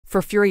For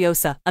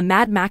Furiosa, a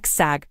Mad Max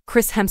sag,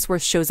 Chris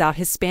Hemsworth shows out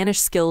his Spanish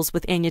skills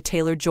with Anya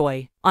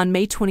Taylor-Joy. On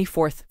May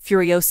 24th,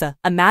 Furiosa,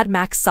 a Mad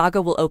Max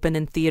saga will open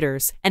in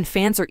theaters, and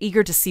fans are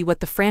eager to see what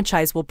the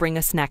franchise will bring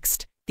us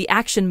next. The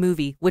action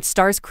movie, which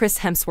stars Chris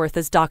Hemsworth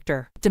as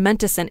Dr.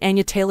 Dementis and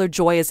Anya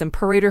Taylor-Joy as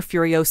Imperator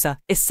Furiosa,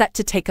 is set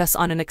to take us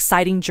on an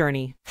exciting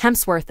journey.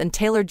 Hemsworth and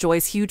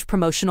Taylor-Joy's huge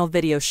promotional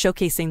video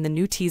showcasing the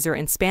new teaser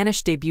in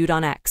Spanish debuted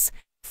on X,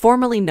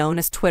 formerly known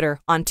as Twitter,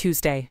 on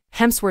Tuesday.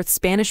 Hemsworth's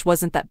Spanish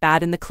wasn't that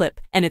bad in the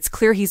clip, and it's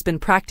clear he's been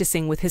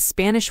practicing with his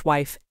Spanish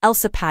wife,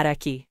 Elsa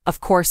Pataky.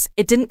 Of course,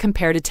 it didn't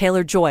compare to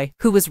Taylor-Joy,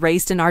 who was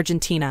raised in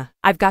Argentina.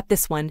 "I've got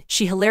this one,"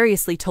 she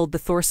hilariously told the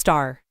Thor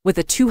star. With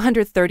a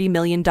 $230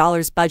 million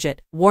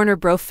budget, Warner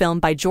Bros. Film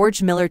by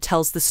George Miller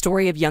tells the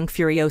story of young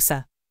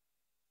Furiosa,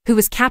 who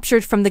was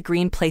captured from the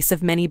green place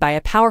of many by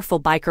a powerful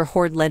biker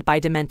horde led by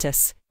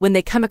Dementis. When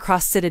they come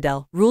across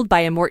Citadel, ruled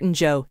by Immortan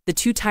Joe, the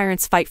two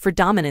tyrants fight for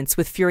dominance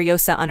with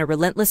Furiosa on a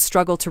relentless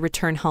struggle to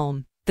return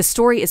home. The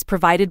story is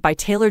provided by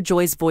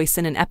Taylor-Joy's voice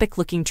in an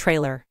epic-looking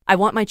trailer. "I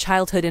want my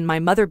childhood and my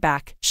mother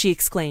back," she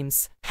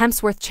exclaims.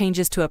 Hemsworth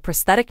changes to a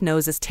prosthetic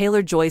nose as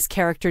Taylor-Joy's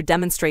character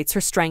demonstrates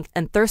her strength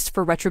and thirst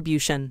for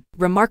retribution.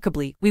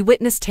 Remarkably, we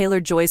witness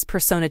Taylor-Joy's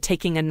persona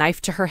taking a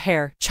knife to her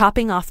hair,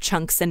 chopping off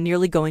chunks and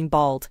nearly going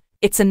bald.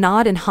 It's a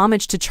nod and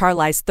homage to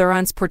Charlize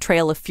Theron's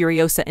portrayal of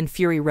Furiosa in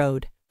Fury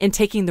Road. In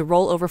taking the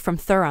role over from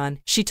Theron,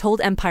 she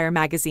told Empire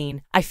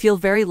magazine, "I feel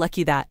very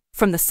lucky that,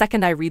 from the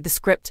second I read the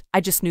script,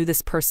 I just knew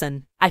this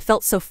person. I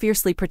felt so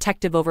fiercely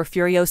protective over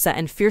Furiosa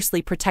and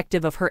fiercely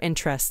protective of her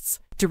interests."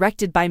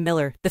 Directed by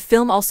Miller, the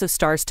film also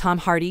stars Tom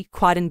Hardy,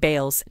 Quaden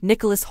Bales,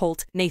 Nicholas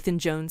Hoult, Nathan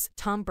Jones,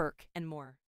 Tom Burke, and more.